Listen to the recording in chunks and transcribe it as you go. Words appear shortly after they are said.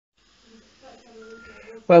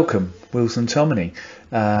Welcome, Wilson Tomini.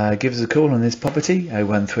 Give us a call on this property,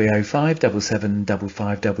 01305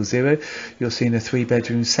 775500. You're seeing a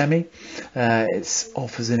 3-bedroom semi. It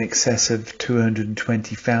offers in excess of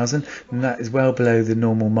 220,000, and that is well below the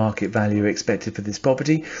normal market value expected for this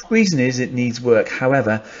property. Reason is it needs work.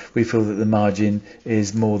 However, we feel that the margin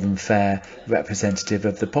is more than fair, representative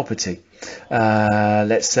of the property.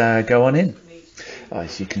 Let's go on in.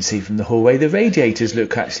 As you can see from the hallway, the radiators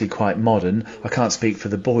look actually quite modern. I can't speak for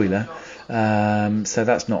the boiler, so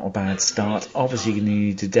that's not a bad start. Obviously you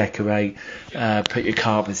need to decorate, put your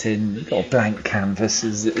carpets in, or blank canvas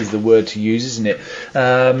is the word to use, isn't it?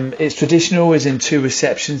 It's traditional, as in 2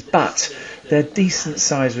 receptions, but they're decent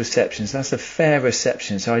sized receptions. That's a fair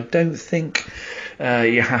reception, so I don't think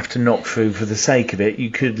you have to knock through for the sake of it. You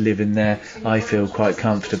could live in there, I feel, quite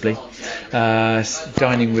comfortably.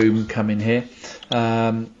 Dining room coming here.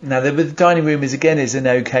 Now the dining room is an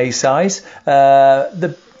okay size.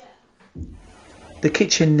 The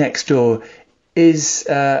kitchen next door is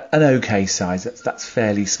an okay size. That's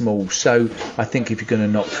fairly small. So I think if you're going to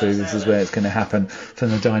knock through, this is where it's going to happen, from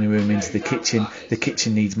the dining room into the kitchen. The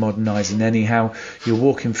kitchen needs modernising anyhow. You're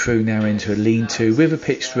walking through now into a lean-to with a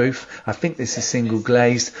pitched roof. I think this is single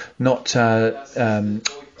glazed, not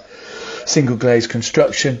single glazed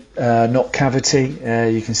construction, not cavity.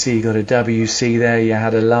 You can see you got a WC there. You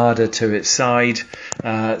had a larder to its side,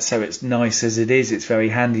 so it's nice as it is. It's very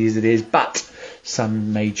handy as it is, but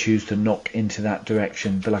some may choose to knock into that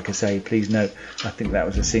direction. But like I say, please note, I think that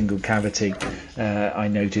was a single cavity I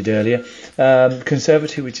noted earlier.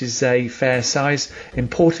 Conservatory, which is a fair size.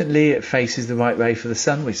 Importantly, it faces the right way for the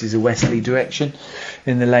sun, which is a westerly direction.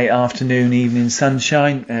 In the late afternoon, evening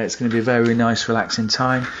sunshine, it's going to be a very nice, relaxing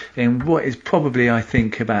time in what is probably, I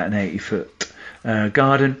think, about an 80-foot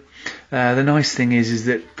garden. The nice thing is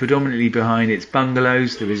that predominantly behind its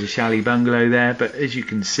bungalows, there is a chalet bungalow there, but as you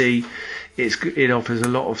can see, it offers a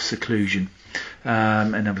lot of seclusion,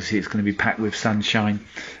 and obviously it's going to be packed with sunshine,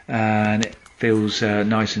 and it feels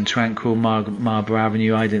nice and tranquil. Marlborough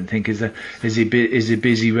Avenue, I don't think is a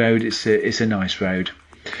busy road. It's a nice road.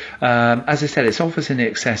 As I said, it offers in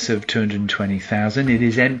excess of 220,000. It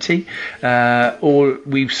is empty.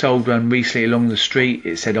 We've sold one recently along the street.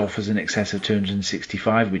 It said offers in excess of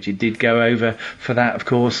 265, which it did go over for that, of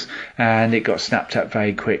course, and it got snapped up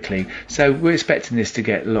very quickly. So we're expecting this to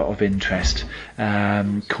get a lot of interest.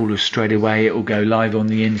 Call us straight away. It will go live on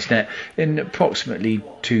the internet in approximately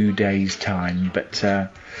 2 days' time. But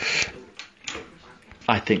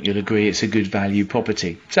I think you'll agree it's a good value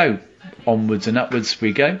property. So onwards and upwards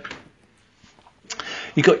we go.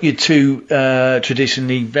 You've got your 2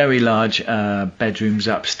 traditionally very large bedrooms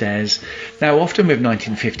upstairs. Now often with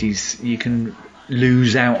 1950s you can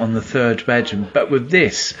lose out on the 3rd bedroom, but with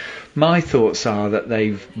this, my thoughts are that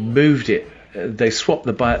they've moved it. They swapped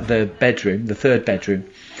the bedroom, the 3rd bedroom,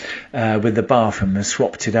 with the bathroom, and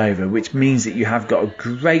swapped it over, which means that you have got a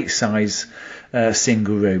great size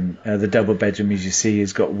single room. The double bedroom, as you see,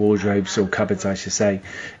 has got wardrobes, or cupboards I should say,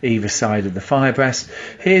 either side of the fire breast.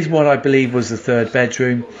 Here's what I believe was the 3rd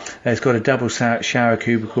bedroom. It's got a double shower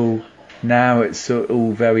cubicle. Now it's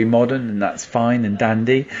all very modern, and that's fine and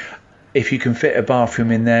dandy. If you can fit a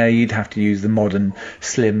bathroom in there, you'd have to use the modern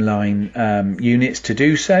slimline units to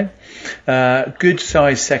do so. Good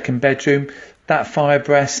size 2nd bedroom. That fire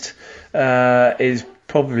breast is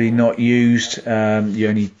probably not used.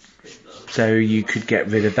 So you could get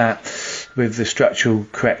rid of that with the structural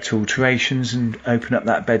correct alterations and open up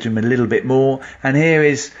that bedroom a little bit more. And here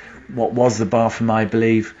is what was the bathroom, I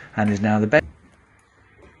believe, and is now the bed.